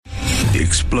The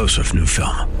explosive new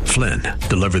film, Flynn,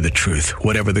 deliver the truth,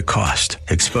 whatever the cost,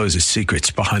 exposes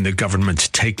secrets behind the government's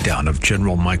takedown of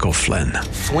General Michael Flynn.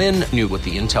 Flynn knew what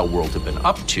the intel world had been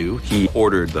up to. He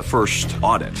ordered the first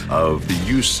audit of the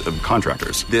use of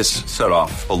contractors. This set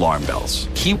off alarm bells.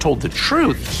 He told the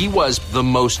truth. He was the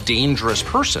most dangerous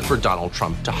person for Donald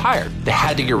Trump to hire. They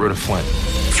had to get rid of Flynn.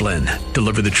 Flynn,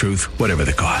 deliver the truth, whatever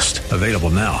the cost. Available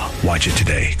now. Watch it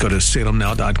today. Go to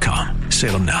salemnow.com.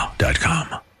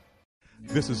 salemnow.com.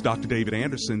 This is Dr. David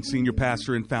Anderson, senior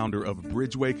pastor and founder of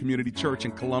Bridgeway Community Church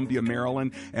in Columbia,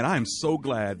 Maryland, and I am so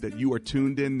glad that you are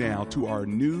tuned in now to our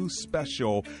new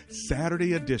special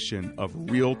Saturday edition of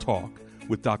Real Talk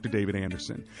with Dr. David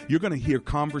Anderson. You're going to hear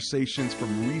conversations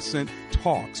from recent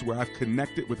talks where I've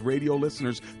connected with radio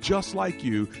listeners just like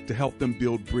you to help them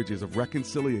build bridges of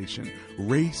reconciliation,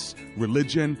 race,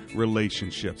 religion,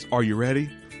 relationships. Are you ready?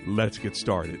 Let's get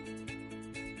started.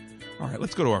 All right,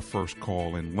 let's go to our first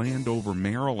call in Landover,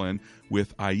 Maryland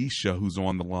with Aisha, who's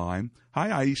on the line. Hi,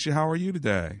 Aisha. How are you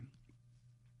today?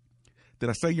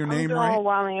 Did I say your name right? I'm doing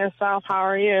well, and yourself. How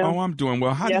are you? Oh, I'm doing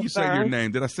well. How do you say your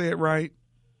name? Did I say it right?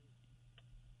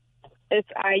 It's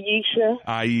Aisha.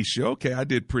 Aisha. Okay, I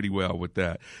did pretty well with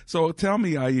that. So tell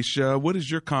me, Aisha, what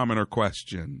is your comment or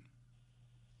question?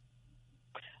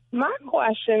 My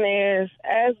question is,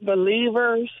 as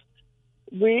believers,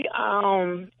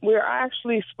 we're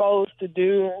actually supposed to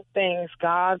do things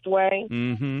God's way.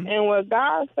 Mm-hmm. And what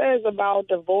God says about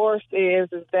divorce is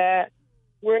that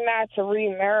we're not to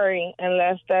remarry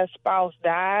unless that spouse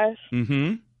dies.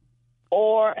 Mm-hmm.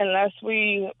 Or unless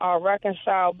we are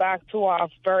reconciled back to our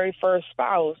very first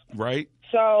spouse. Right.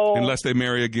 So unless they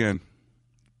marry again.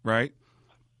 Right.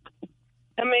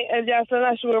 I mean, yes,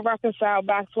 unless we were reconciled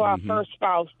back to our first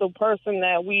spouse, the person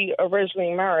that we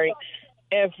originally married.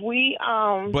 If we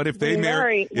but if they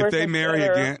marry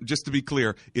again, just to be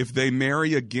clear, if they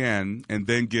marry again and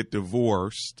then get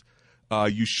divorced,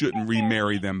 you shouldn't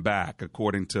remarry them back,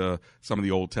 according to some of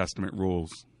the Old Testament rules.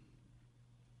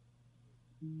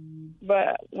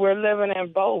 But we're living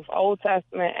in both Old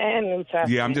Testament and New Testament.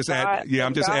 Yeah, I'm just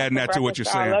adding that to what you're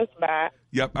saying.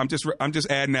 Yep, I'm just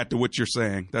adding that to what you're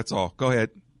saying. That's all. Go ahead.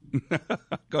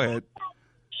 Go ahead.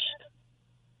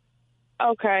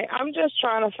 Okay, I'm just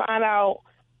trying to find out.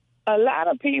 A lot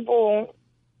of people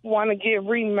want to get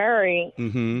remarried,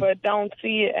 but don't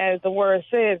see it as the word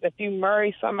says. If you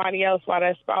marry somebody else while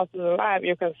that spouse is alive,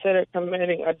 you're considered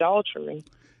committing adultery.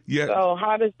 Yeah. So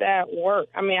how does that work?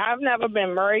 I mean, I've never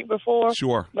been married before.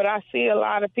 Sure. But I see a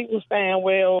lot of people saying,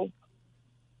 well,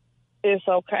 it's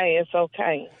okay, it's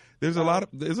okay. There's a lot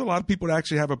of people that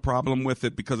actually have a problem with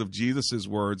it because of Jesus's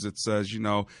words. It says,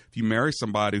 if you marry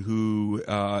somebody who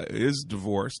is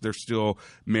divorced, they're still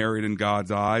married in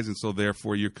God's eyes, and so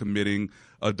therefore you're committing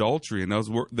adultery. And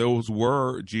those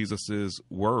were Jesus's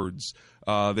words.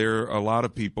 There are a lot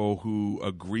of people who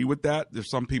agree with that. There's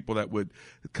some people that would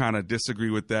kind of disagree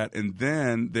with that, and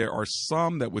then there are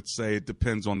some that would say it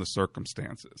depends on the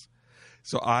circumstances.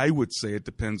 So I would say it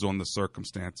depends on the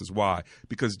circumstances. Why?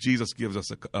 Because Jesus gives us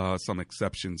some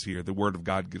exceptions here. The Word of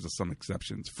God gives us some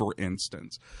exceptions. For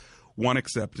instance, one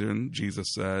exception, Jesus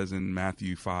says in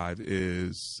Matthew 5,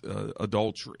 is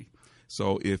adultery.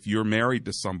 So if you're married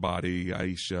to somebody,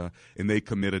 Aisha, and they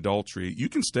commit adultery, you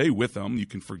can stay with them. You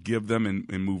can forgive them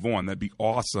and move on. That'd be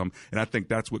awesome. And I think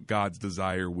that's what God's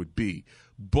desire would be.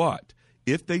 But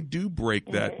if they do break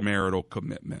that marital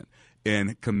commitment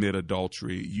and commit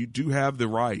adultery, you do have the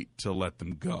right to let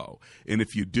them go. And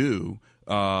if you do,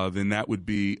 then that would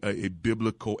be a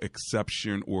biblical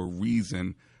exception or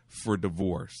reason for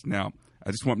divorce. Now, I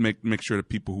just want to make sure that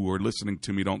people who are listening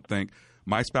to me don't think,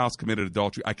 my spouse committed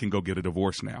adultery, I can go get a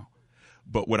divorce now.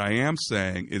 But what I am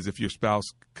saying is if your spouse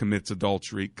commits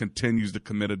adultery, continues to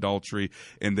commit adultery,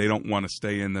 and they don't want to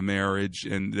stay in the marriage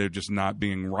and they're just not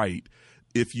being right,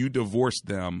 if you divorce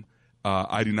them,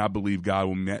 I do not believe God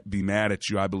will be mad at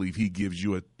you. I believe he gives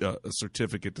you a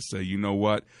certificate to say, you know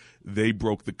what, they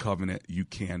broke the covenant, you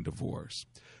can divorce.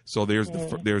 So there's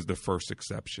the first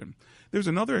exception. There's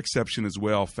another exception as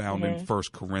well found in 1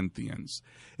 Corinthians,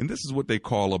 and this is what they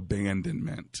call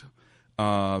abandonment.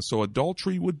 So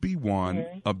adultery would be one,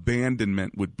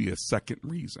 abandonment would be a second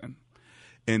reason.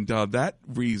 And that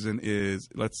reason is,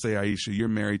 let's say, Aisha, you're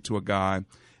married to a guy,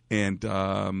 and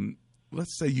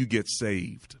let's say you get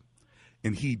saved.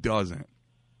 And he doesn't.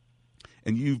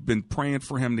 And you've been praying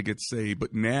for him to get saved,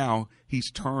 but now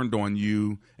he's turned on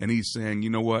you and he's saying,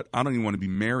 you know what, I don't even want to be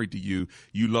married to you.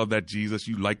 You love that Jesus.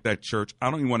 You like that church.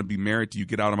 I don't even want to be married to you.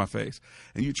 Get out of my face.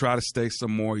 And you try to stay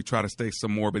some more.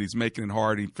 But he's making it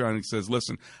hard. He finally says,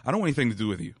 listen, I don't want anything to do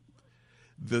with you.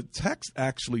 The text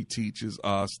actually teaches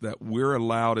us that we're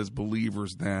allowed as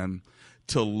believers then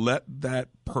to let that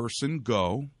person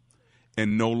go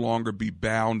and no longer be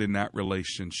bound in that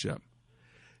relationship.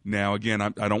 Now, again,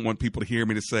 I don't want people to hear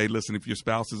me to say, listen, if your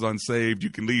spouse is unsaved, you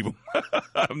can leave them.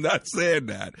 I'm not saying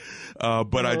that.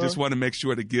 But I just want to make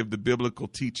sure to give the biblical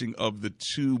teaching of the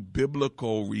two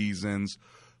biblical reasons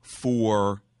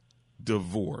for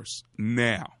divorce.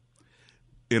 Now,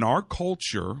 in our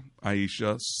culture,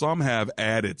 Aisha, some have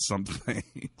added some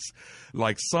things.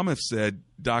 Like some have said,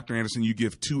 Dr. Anderson, you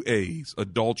give 2 A's,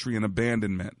 adultery and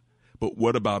abandonment. But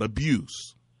what about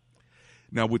abuse?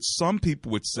 Now, what some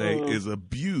people would say is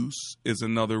abuse is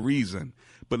another reason.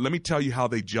 But let me tell you how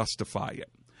they justify it.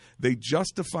 They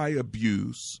justify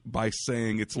abuse by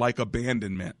saying it's like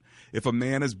abandonment. If a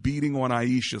man is beating on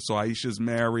Aisha, so Aisha's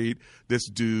married, this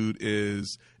dude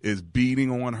is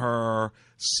beating on her,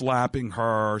 slapping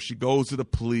her, she goes to the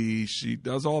police, she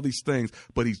does all these things,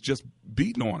 but he's just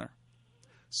beating on her.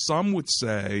 Some would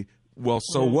say, well,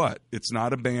 so what? It's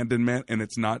not abandonment and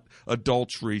it's not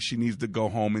adultery. She needs to go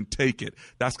home and take it.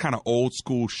 That's kind of old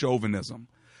school chauvinism.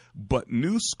 But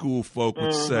new school folk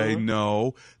would say,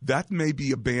 no, that may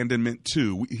be abandonment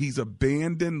too. He's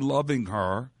abandoned loving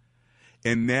her,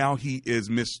 and now he is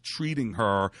mistreating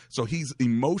her, so he's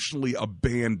emotionally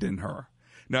abandoned her.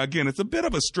 Now, again, it's a bit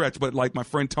of a stretch, but like my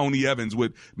friend Tony Evans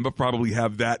would probably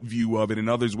have that view of it, and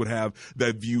others would have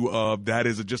that view of that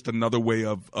is just another way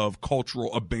of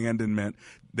cultural abandonment.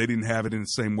 They didn't have it in the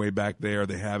same way back there.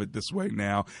 They have it this way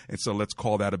now, and so let's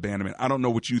call that abandonment. I don't know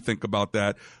what you think about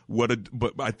that.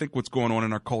 But I think what's going on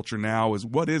in our culture now is,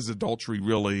 what is adultery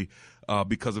really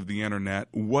because of the internet?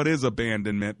 What is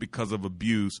abandonment because of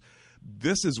abuse?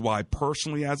 This is why,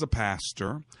 personally, as a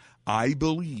pastor, I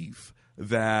believe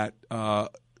that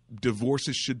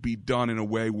divorces should be done in a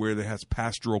way where there has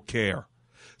pastoral care.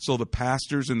 So the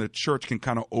pastors in the church can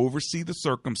kind of oversee the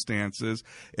circumstances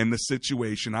and the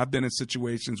situation. I've been in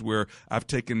situations where I've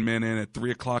taken men in at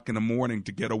 3 o'clock in the morning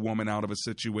to get a woman out of a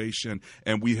situation,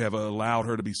 and we have allowed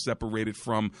her to be separated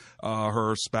from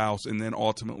her spouse and then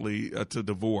ultimately to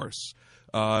divorce.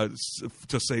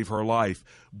 To save her life.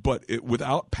 But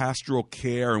without pastoral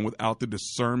care and without the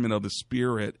discernment of the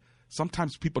Spirit,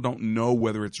 sometimes people don't know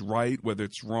whether it's right, whether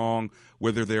it's wrong,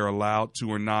 whether they're allowed to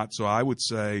or not. So I would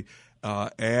say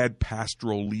add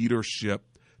pastoral leadership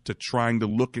to trying to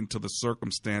look into the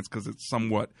circumstance, because it's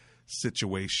somewhat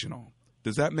situational.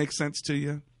 Does that make sense to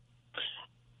you?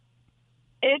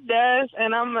 It does,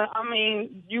 and I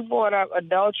mean, you brought up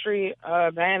adultery,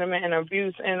 abandonment, and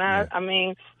abuse, and I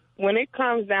mean, when it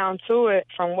comes down to it,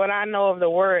 from what I know of the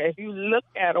word, if you look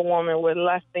at a woman with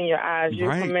lust in your eyes,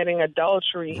 you're committing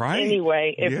adultery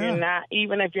anyway, you're not,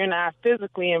 even if you're not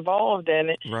physically involved in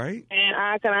it. Right. And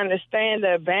I can understand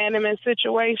the abandonment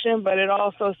situation, but it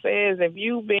also says if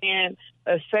you being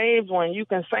a saved one, you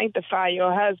can sanctify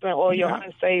your husband or your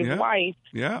unsaved wife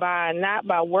by not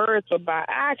by words but by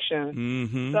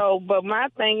action. So, but my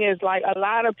thing is, like, a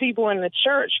lot of people in the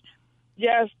church,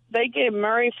 yes, they get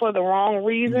married for the wrong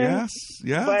reasons.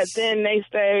 Yes. But then they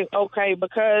say, okay,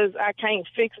 because I can't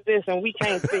fix this and we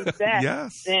can't fix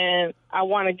that, then I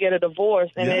want to get a divorce.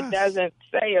 And it doesn't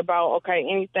say about,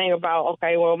 anything about,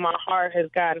 well, my heart has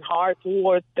gotten hard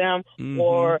towards them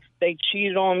or they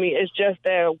cheated on me. It's just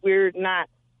that we're not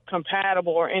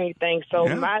compatible or anything. So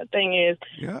my thing is,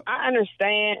 I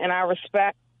understand and I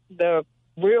respect the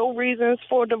real reasons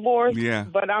for divorce,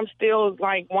 but I'm still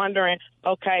like wondering,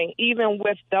 even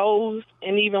with those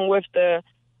and even with the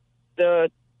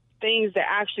things that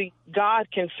actually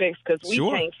God can fix, because we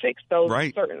can't fix those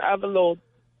certain other little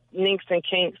ninks and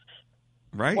kinks.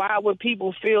 Why would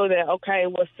people feel that,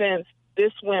 since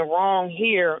this went wrong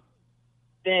here,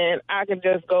 then I can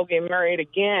just go get married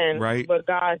again? But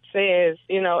God says,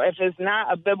 if it's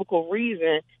not a biblical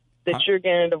reason that you're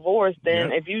getting a divorce,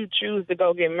 then if you choose to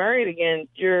go get married again,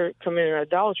 you're committing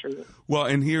adultery. Well,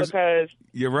 and because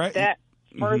you're right. That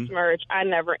first marriage, I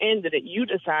never ended it. You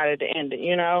decided to end it,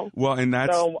 Well, and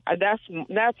that's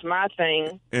my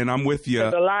thing. And I'm with you.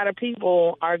 Because a lot of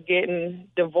people are getting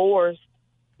divorced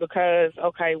because,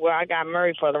 I got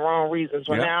married for the wrong reasons.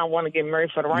 Well, now I want to get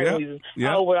married for the right reasons.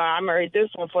 Oh, well, I married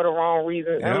this one for the wrong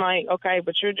reasons. I'm like,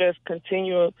 but you're just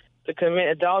continuing to commit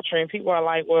adultery, and people are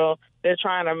like, well, they're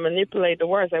trying to manipulate the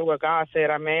words. Like, well, God said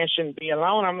a man shouldn't be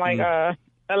alone. I'm like,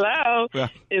 hello?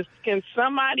 Can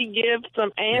somebody give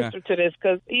some answer to this?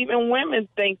 Because even women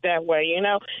think that way,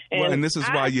 And this is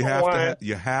why you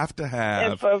have to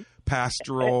have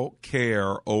pastoral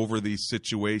care over these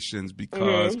situations,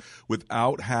 because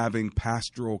without having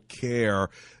pastoral care,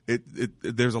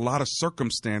 there's a lot of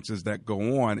circumstances that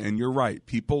go on. And you're right,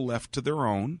 people left to their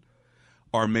own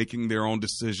are making their own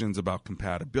decisions about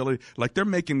compatibility. Like they're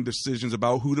making decisions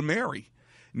about who to marry.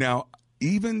 Now,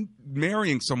 even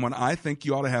marrying someone, I think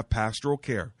you ought to have pastoral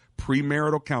care,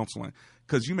 premarital counseling,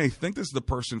 because you may think this is the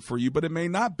person for you, but it may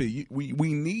not be.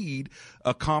 We need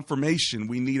a confirmation.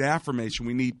 We need affirmation.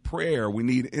 We need prayer. We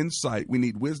need insight. We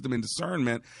need wisdom and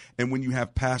discernment. And when you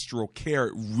have pastoral care,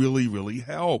 it really, really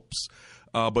helps.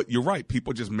 But you're right.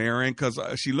 People just marrying because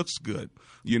she looks good.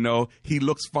 You know, he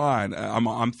looks fine.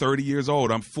 I'm 30 years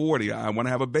old. I'm 40. I want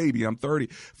to have a baby. I'm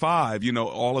 35. You know,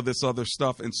 all of this other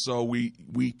stuff. And so we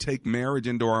take marriage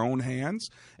into our own hands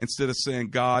instead of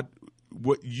saying, God,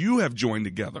 what you have joined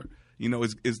together, you know,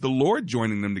 is the Lord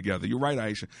joining them together. You're right,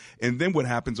 Aisha. And then what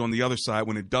happens on the other side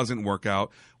when it doesn't work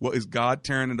out? Well, is God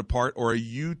tearing it apart or are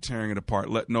you tearing it apart?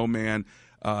 Let no man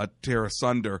tear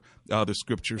asunder, the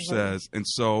scripture says. And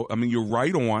so, I mean, you're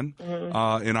right on,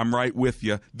 and I'm right with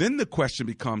you. Then the question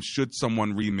becomes, should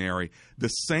someone remarry? The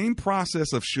same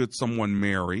process of should someone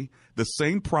marry, the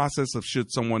same process of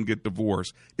should someone get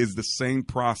divorced is the same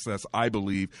process I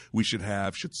believe we should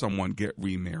have should someone get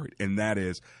remarried. And that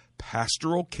is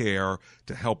pastoral care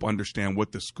to help understand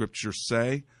what the scriptures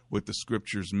say, what the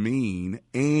scriptures mean,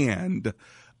 and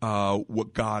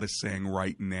what God is saying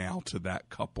right now to that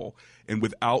couple. And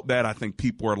without that, I think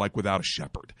people are like without a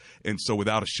shepherd. And so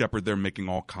without a shepherd, they're making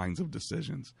all kinds of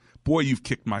decisions. Boy, you've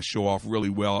kicked my show off really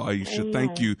well, Aisha.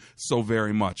 Thank you so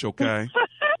very much, okay?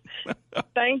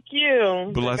 Thank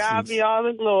you. Blessings. To God be all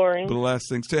the glory.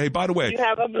 Blessings. Hey, by the way, you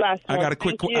have a blessing. I got a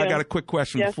quick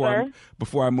question yes,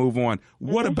 before I move on.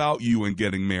 What about you and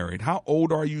getting married? How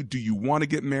old are you? Do you want to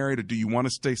get married or do you want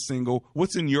to stay single?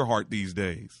 What's in your heart these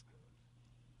days?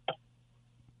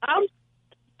 I'm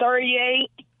 38.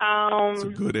 It's a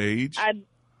good age. I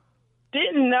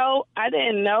didn't know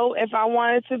if I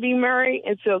wanted to be married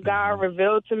until God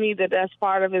revealed to me that that's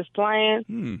part of his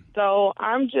plan. So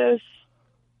I'm just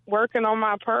working on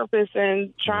my purpose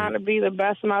and trying to be the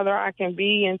best mother I can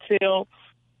be until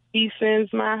he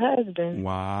sends my husband.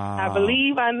 Wow. I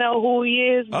believe I know who he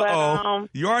is, but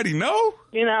you already know?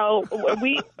 You know,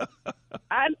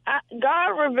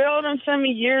 God revealed him to me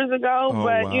years ago,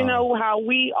 but you know how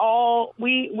we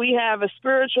have a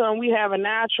spiritual and we have a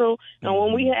natural, and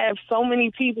when we have so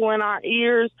many people in our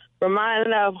ears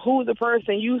reminding of who the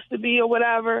person used to be or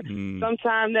whatever,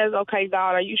 sometimes that's okay,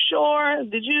 God, are you sure?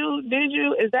 Did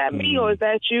you, is that me or is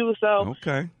that you? So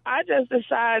I just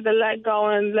decided to let go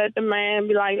and let the man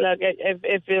be like, look,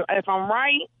 if I'm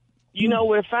right, you know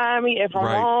where to find me. If I'm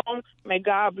wrong, may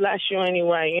God bless you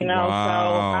anyway, you know?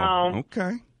 Wow.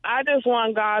 So, I just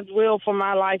want God's will for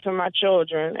my life and my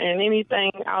children, and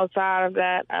anything outside of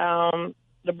that,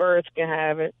 the birds can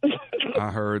have it.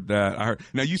 I heard that.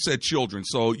 Now, you said children,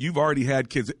 so you've already had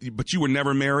kids, but you were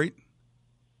never married?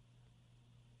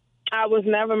 I was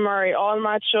never married. All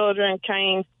my children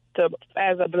came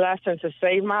as a blessing to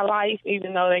save my life,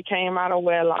 even though they came out of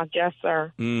wedlock. Yes,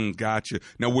 sir. Gotcha.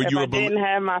 Now, if I didn't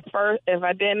have my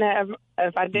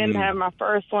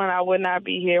first one, I would not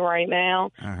be here right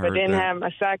now. If I didn't have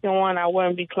my second one, I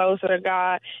wouldn't be closer to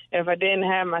God. If I didn't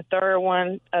have my third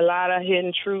one, a lot of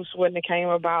hidden truths wouldn't have came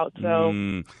about. So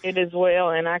it is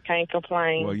well, and I can't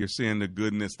complain. Well, you're seeing the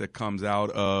goodness that comes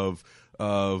out of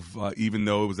even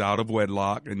though it was out of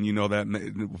wedlock, and you know that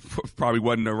probably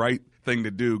wasn't the right thing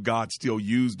to do, God still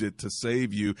used it to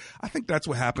save you. I think that's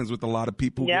what happens with a lot of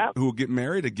people who get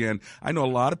married again. I know a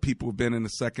lot of people who've been in a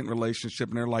second relationship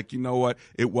and they're like, you know what,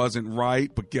 it wasn't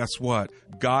right, but guess what?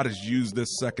 God has used this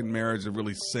second marriage to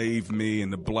really save me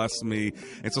and to bless me.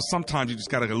 And so sometimes you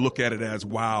just got to look at it as,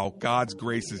 wow, God's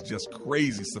grace is just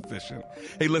crazy sufficient.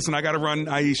 Hey, listen, I got to run,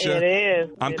 Aisha. It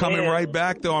is. I'm coming right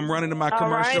back, though. I'm running to my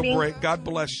commercial break. God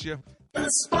bless you.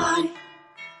 Best Buy.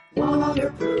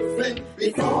 Waterproofing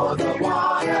before the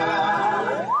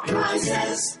water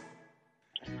rises.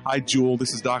 Hi, Jewel.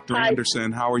 This is Dr.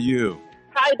 Anderson. How are you?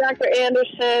 Hi, Dr.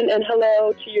 Anderson, and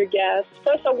hello to your guests.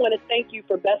 First, I want to thank you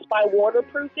for Best Buy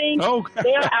Waterproofing. Oh,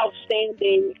 they are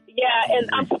outstanding. Yeah, and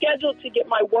I'm scheduled to get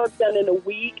my work done in a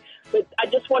week, but I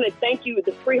just want to thank you.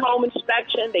 The free home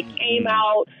inspection, they came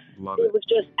out. It was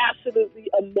just absolutely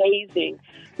amazing.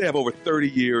 They have over 30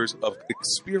 years of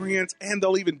experience, and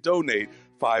they'll even donate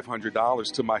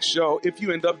 $500 to my show if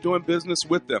you end up doing business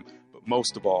with them. But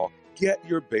most of all, get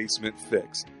your basement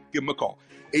fixed. Give them a call,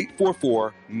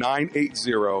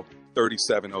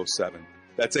 844-980-3707.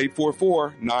 That's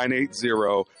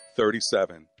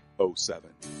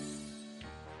 844-980-3707.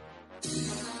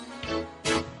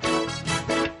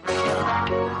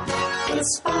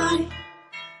 Best Buy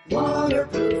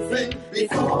Waterproofing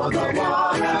before the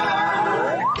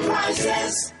water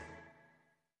rises.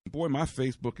 boy, my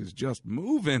Facebook is just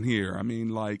moving here. I mean,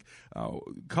 like a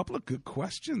couple of good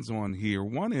questions on here.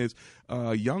 One is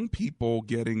young people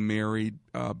getting married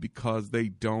because they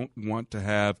don't want to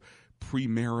have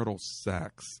premarital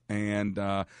sex. And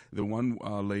the one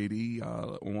lady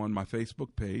on my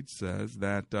Facebook page says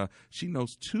that she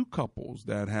knows two couples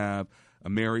that have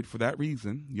married for that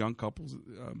reason, young couples,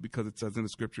 because it says in the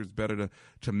scripture it's better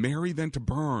to marry than to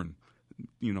burn,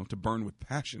 to burn with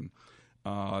passion,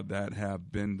 that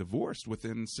have been divorced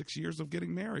within 6 years of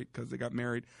getting married because they got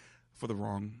married for the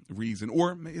wrong reason.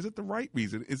 Or is it the right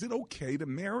reason? Is it okay to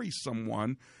marry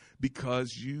someone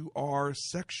because you are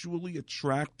sexually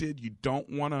attracted? You don't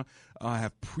want to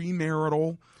have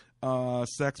premarital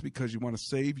sex because you want to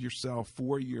save yourself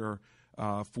for your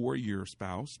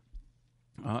spouse.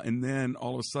 And then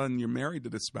all of a sudden you're married to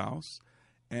this spouse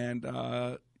and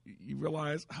you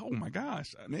realize, oh my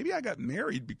gosh, maybe I got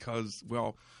married because,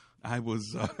 well, I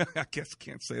was, I guess I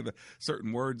can't say the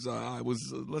certain words. I was,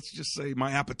 let's just say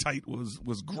my appetite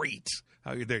was great.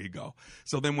 There you go.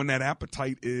 So then when that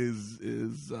appetite is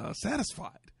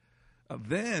satisfied,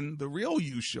 then the real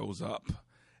you shows up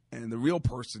and the real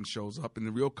person shows up and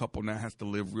the real couple now has to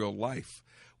live real life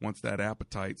once that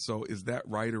appetite. So is that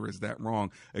right or is that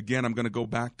wrong? Again, I'm going to go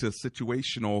back to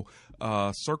situational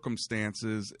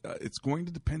circumstances. It's going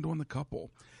to depend on the couple.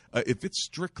 If it's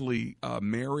strictly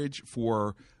marriage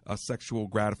for sexual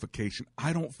gratification,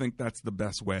 I don't think that's the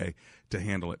best way to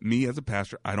handle it. Me as a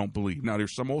pastor, I don't believe. Now,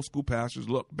 there's some old school pastors,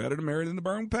 look, better to marry than to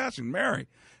burn with passion. Marry.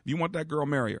 If you want that girl,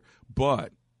 marry her.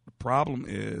 But the problem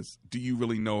is, do you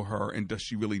really know her and does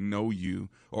she really know you?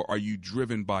 Or are you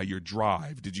driven by your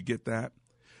drive? Did you get that?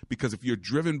 Because if you're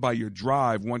driven by your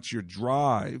drive, once your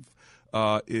drive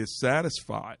is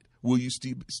satisfied, will you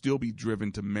still be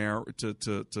driven to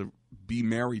be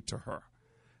married to her?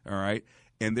 All right.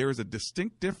 And there is a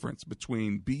distinct difference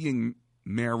between being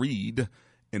married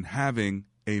and having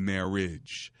a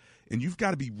marriage. And you've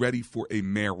got to be ready for a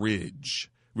marriage,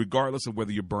 regardless of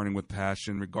whether you're burning with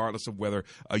passion, regardless of whether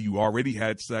you already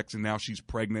had sex and now she's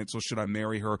pregnant. So should I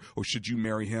marry her or should you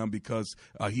marry him because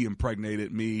he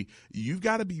impregnated me? You've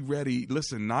got to be ready,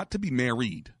 listen, not to be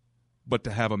married, but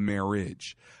to have a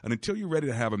marriage. And until you're ready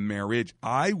to have a marriage,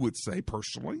 I would say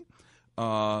personally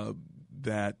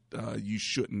that you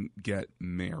shouldn't get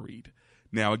married.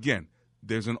 Now, again,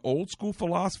 there's an old school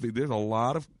philosophy. There's a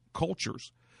lot of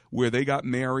cultures where they got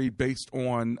married based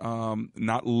on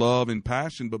not love and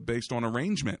passion, but based on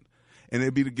arrangement. And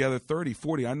they'd be together 30,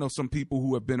 40. I know some people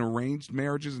who have been arranged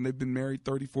marriages and they've been married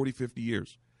 30, 40, 50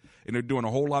 years. And they're doing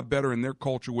a whole lot better in their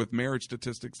culture with marriage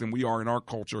statistics than we are in our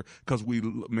culture because we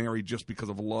marry just because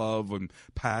of love and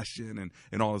passion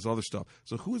and all this other stuff.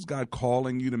 So who is God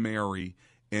calling you to marry,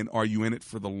 and are you in it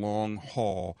for the long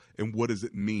haul, and what does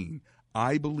it mean?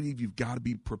 I believe you've got to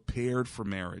be prepared for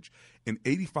marriage. And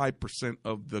 85%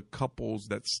 of the couples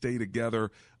that stay together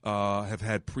have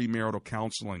had premarital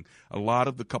counseling. A lot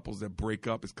of the couples that break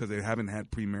up is because they haven't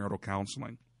had premarital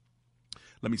counseling.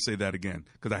 Let me say that again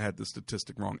because I had the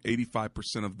statistic wrong.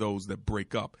 85% of those that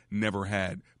break up never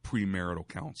had premarital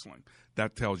counseling.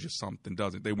 That tells you something,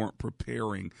 doesn't it? They weren't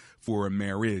preparing for a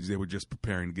marriage. They were just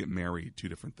preparing to get married, two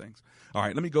different things. All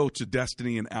right, let me go to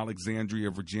Destiny in Alexandria,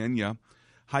 Virginia.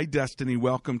 Hi, Destiny.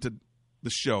 Welcome to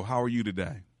the show. How are you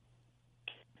today?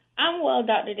 I'm well,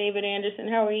 Dr. David Anderson.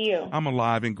 How are you? I'm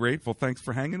alive and grateful. Thanks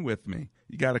for hanging with me.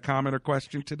 You got a comment or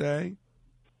question today?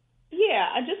 Yeah,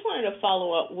 I just wanted to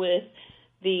follow up with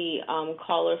the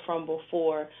caller from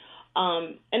before.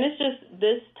 And it's just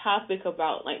this topic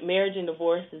about like marriage and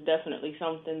divorce is definitely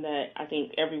something that I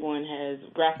think everyone has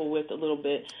grappled with a little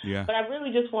bit. Yeah. But I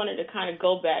really just wanted to kind of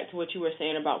go back to what you were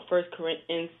saying about First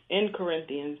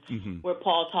Corinthians, where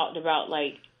Paul talked about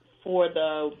like for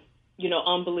the,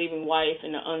 unbelieving wife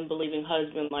and the unbelieving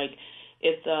husband, like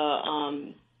if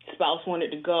the spouse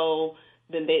wanted to go,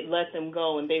 then they let them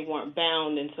go and they weren't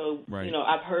bound. And so, right.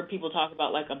 I've heard people talk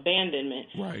about like abandonment.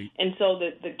 Right. And so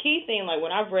the key thing, like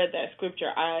when I've read that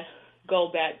scripture, I go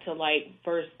back to like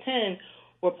verse 10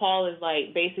 where Paul is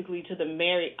like basically to the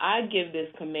married, I give this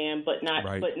command, but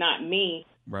not me,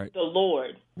 right. the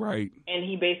Lord. Right. And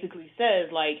he basically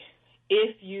says like,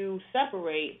 if you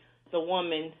separate, the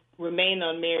woman remain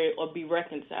unmarried or be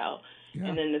reconciled. Yeah.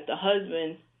 And then that the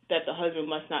husband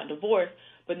must not divorce.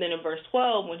 But then in verse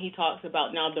 12, when he talks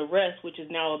about now the rest, which is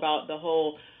now about the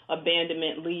whole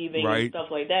abandonment, leaving, right. and stuff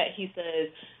like that, he says,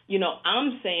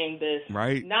 I'm saying this,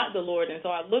 right. not the Lord. And so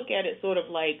I look at it sort of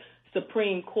like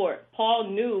Supreme Court. Paul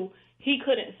knew he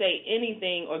couldn't say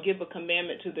anything or give a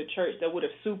commandment to the church that would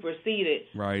have superseded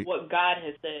right. what God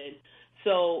has said.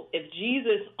 So if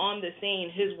Jesus on the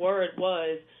scene, his word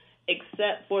was,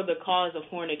 except for the cause of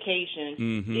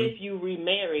fornication. If you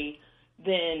remarry,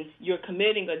 then you're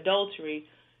committing adultery.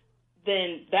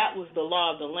 Then that was the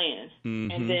law of the land.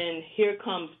 And then here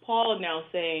comes Paul now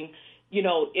saying, you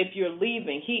know, if you're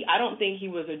leaving, I don't think he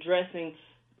was addressing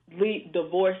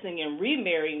divorcing and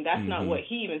remarrying. That's not what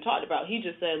he even talked about. He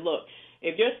just said, look,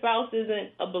 if your spouse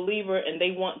isn't a believer and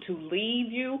they want to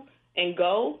leave you and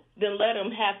go, then let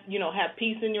them have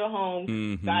peace in your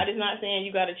home. God is not saying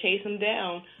you got to chase them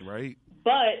down. Right.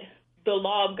 But the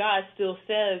law of God still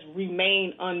says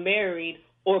remain unmarried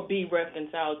or be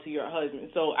reconciled to your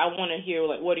husband. So I want to hear,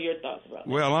 like, what are your thoughts about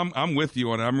that? Well, I'm with you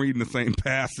on it. I'm reading the same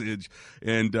passage,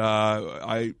 and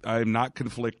I'm not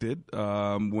conflicted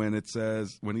when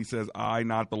he says, "I,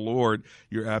 not the Lord."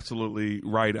 You're absolutely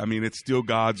right. I mean, it's still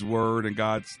God's word, and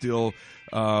God still,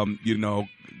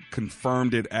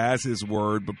 confirmed it as His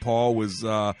word. But Paul was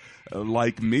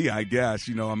like me, I guess.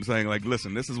 You know, I'm saying, like,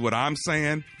 listen, this is what I'm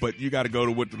saying, but you got to go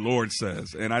to what the Lord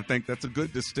says, and I think that's a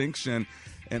good distinction.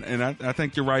 And I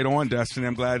think you're right on, Destiny.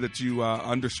 I'm glad that you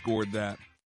underscored that.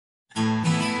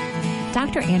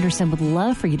 Dr. Anderson would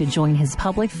love for you to join his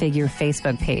public figure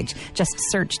Facebook page. Just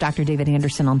search Dr. David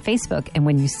Anderson on Facebook, and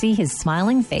when you see his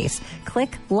smiling face,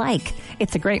 click like.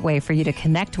 It's a great way for you to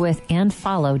connect with and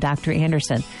follow Dr.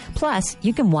 Anderson. Plus,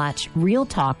 you can watch Real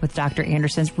Talk with Dr.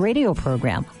 Anderson's radio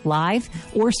program live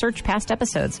or search past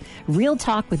episodes. Real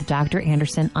Talk with Dr.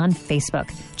 Anderson on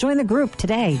Facebook. Join the group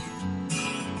today.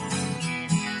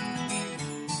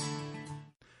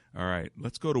 All right,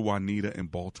 let's go to Juanita in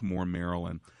Baltimore,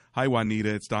 Maryland. Hi,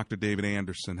 Juanita. It's Dr. David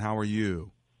Anderson. How are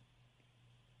you?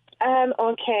 I'm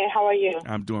okay. How are you?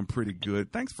 I'm doing pretty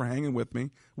good. Thanks for hanging with me.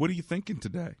 What are you thinking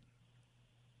today?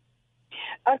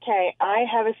 Okay, I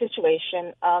have a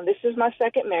situation. This is my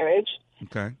second marriage.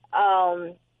 Okay.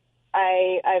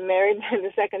 I married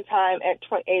the second time at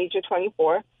age of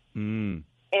 24. And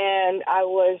I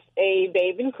was a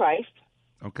babe in Christ.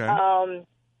 Okay.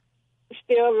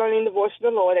 Still learning the voice of the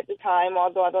Lord at the time,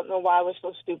 although I don't know why I was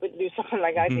so stupid to do something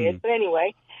like I did. But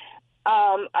anyway,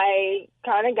 I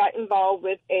kind of got involved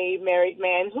with a married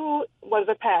man who was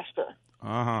a pastor.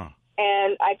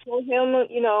 And I told him,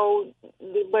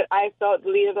 what I felt the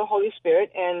lead of the Holy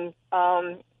Spirit. And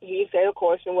he said, of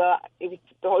course, and well, the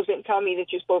Holy Spirit didn't tell me that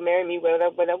you're supposed to marry me,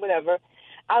 whatever.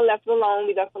 I left it alone.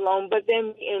 We left it alone. But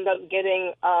then we ended up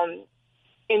getting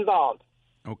involved.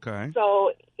 Okay.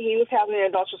 So he was having an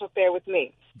adulterous affair with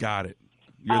me. Got it.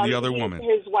 You're the other woman.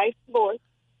 His wife divorced.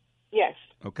 Yes.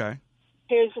 Okay.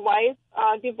 His wife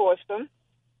divorced him.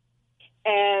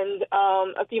 And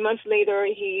a few months later,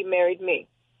 he married me.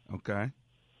 Okay.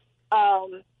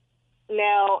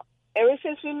 Now, ever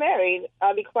since we married,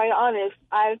 I'll be quite honest,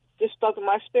 I've just felt in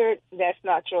my spirit, that's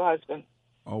not your husband.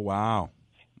 Oh, wow.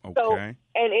 Okay. So, and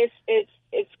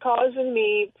it's causing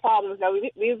me problems. Now,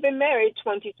 we've been married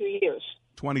 22 years.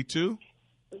 22?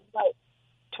 But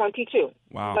 22.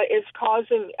 Wow. But it's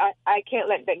causing, I can't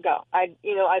let that go. I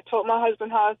told my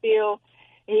husband how I feel,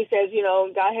 and he says,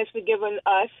 God has forgiven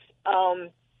us.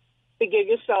 Forgive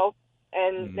yourself,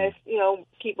 and let's,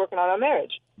 keep working on our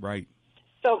marriage. Right.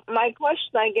 So my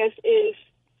question, I guess, is,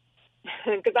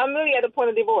 because I'm really at a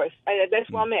point of divorce. That's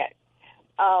where I'm at.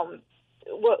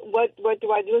 What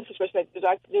do I do in this situation?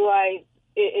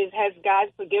 Has God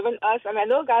forgiven us? I mean, I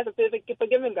know God's a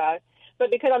forgiving God, but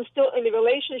because I'm still in the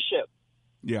relationship,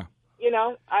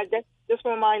 that's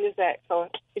where my mind is at. So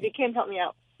if you can help me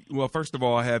out. Well, first of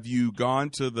all, have you gone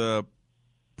to the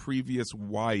previous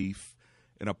wife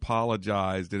and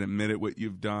apologized and admitted what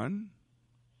you've done?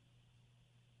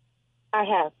 I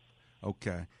have.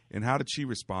 Okay. And how did she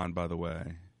respond, by the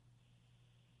way?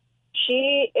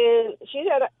 She's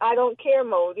at I don't care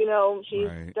mode, She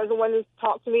doesn't want to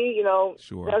talk to me,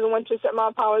 Sure. Doesn't want to accept my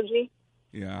apology.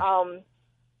 Yeah.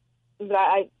 But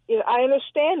I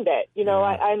understand that,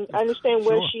 I understand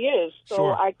where she is,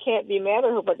 so I can't be mad at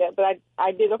her about that. But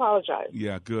I did apologize.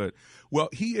 Yeah, good. Well,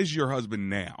 he is your husband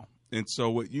now. And so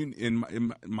what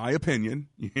in my opinion,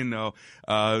 kind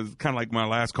of like my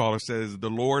last caller says, the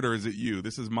Lord or is it you?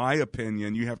 This is my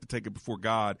opinion. You have to take it before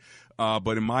God.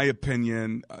 But in my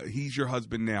opinion, he's your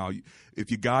husband now.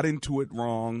 If you got into it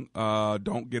wrong,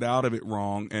 don't get out of it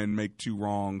wrong and make two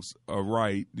wrongs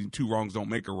right. Two wrongs don't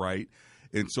make a right.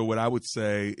 And so what I would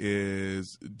say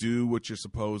is do what you're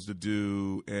supposed to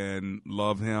do and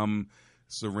love him,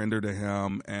 surrender to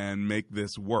him, and make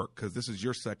this work, because this is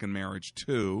your second marriage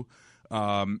too,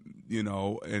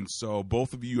 and so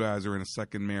both of you guys are in a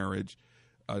second marriage.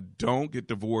 Don't get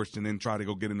divorced and then try to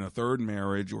go get in a third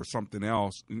marriage or something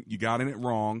else. You got in it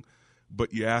wrong,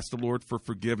 but you ask the Lord for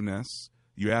forgiveness.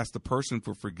 You ask the person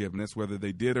for forgiveness. Whether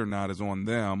they did or not is on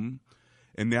them.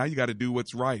 And now you got to do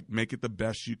what's right. Make it the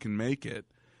best you can make it.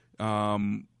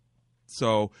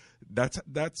 So that's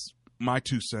my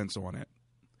 2 cents on it.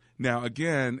 Now,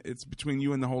 again, it's between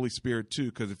you and the Holy Spirit, too,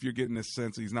 because if you're getting this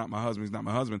sense he's not my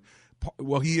husband,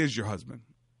 well, he is your husband.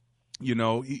 You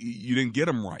know, you didn't get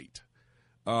him right,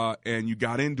 and you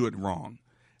got into it wrong.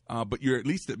 But you're at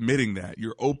least admitting that.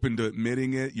 You're open to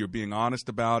admitting it. You're being honest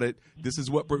about it. This is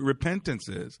what repentance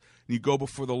is. And you go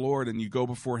before the Lord, and you go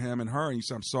before him and her, and you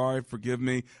say, I'm sorry, forgive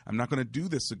me. I'm not going to do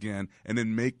this again, and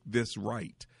then make this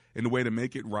right. And the way to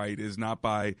make it right is not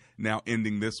by now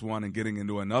ending this one and getting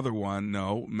into another one.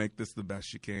 No, make this the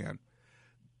best you can.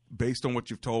 Based on what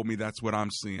you've told me, that's what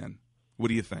I'm seeing. What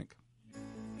do you think?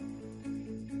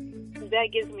 That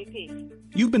gives me peace.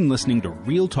 You've been listening to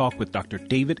Real Talk with Dr.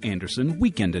 David Anderson,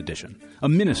 Weekend Edition, a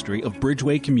ministry of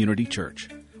Bridgeway Community Church.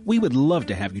 We would love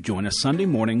to have you join us Sunday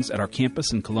mornings at our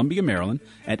campus in Columbia, Maryland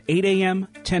at 8 a.m.,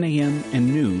 10 a.m.,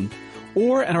 and noon,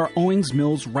 or at our Owings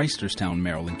Mills, Reisterstown,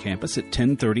 Maryland campus at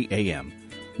 10:30 a.m.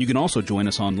 You can also join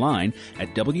us online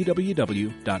at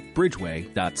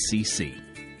www.bridgeway.cc.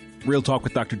 Real Talk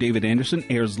with Dr. David Anderson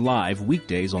airs live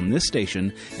weekdays on this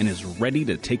station and is ready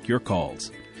to take your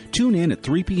calls. Tune in at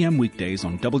 3 p.m. weekdays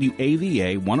on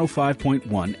WAVA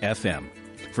 105.1 FM.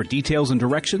 For details and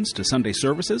directions to Sunday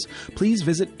services, please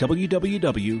visit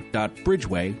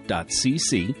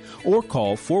www.bridgeway.cc or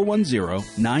call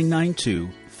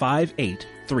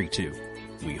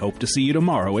 410-992-5832. We hope to see you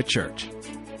tomorrow at church.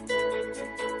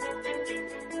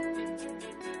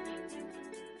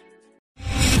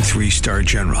 Three-star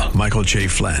General Michael J.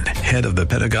 Flynn, head of the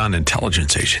Pentagon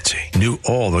Intelligence Agency, knew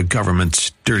all the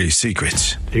government's dirty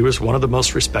secrets. He was one of the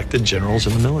most respected generals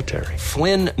in the military.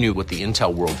 Flynn knew what the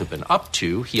intel world had been up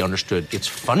to. He understood its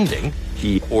funding.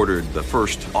 He ordered the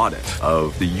first audit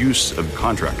of the use of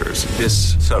contractors.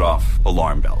 This set off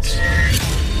alarm bells.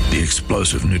 The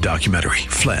explosive new documentary,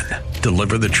 Flynn,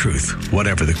 Deliver the Truth,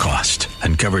 Whatever the Cost,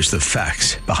 uncovers the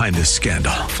facts behind this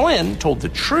scandal. Flynn told the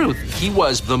truth. He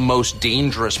was the most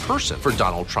dangerous person for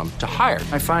Donald Trump to hire.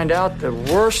 I find out the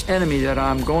worst enemy that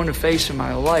I'm going to face in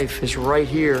my life is right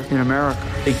here in America.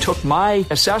 They took my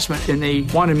assessment and they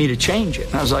wanted me to change it.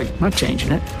 And I was like, I'm not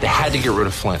changing it. They had to get rid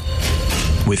of Flynn.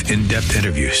 With in-depth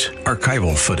interviews,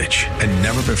 archival footage, and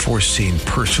never-before-seen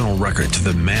personal records of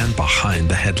the man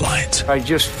behind the headlines. I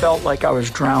just felt like I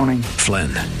was drowning. Flynn,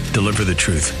 Deliver the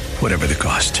Truth, Whatever the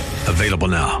Cost. Available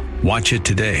now. Watch it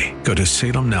today. Go to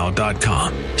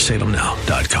salemnow.com.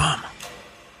 salemnow.com.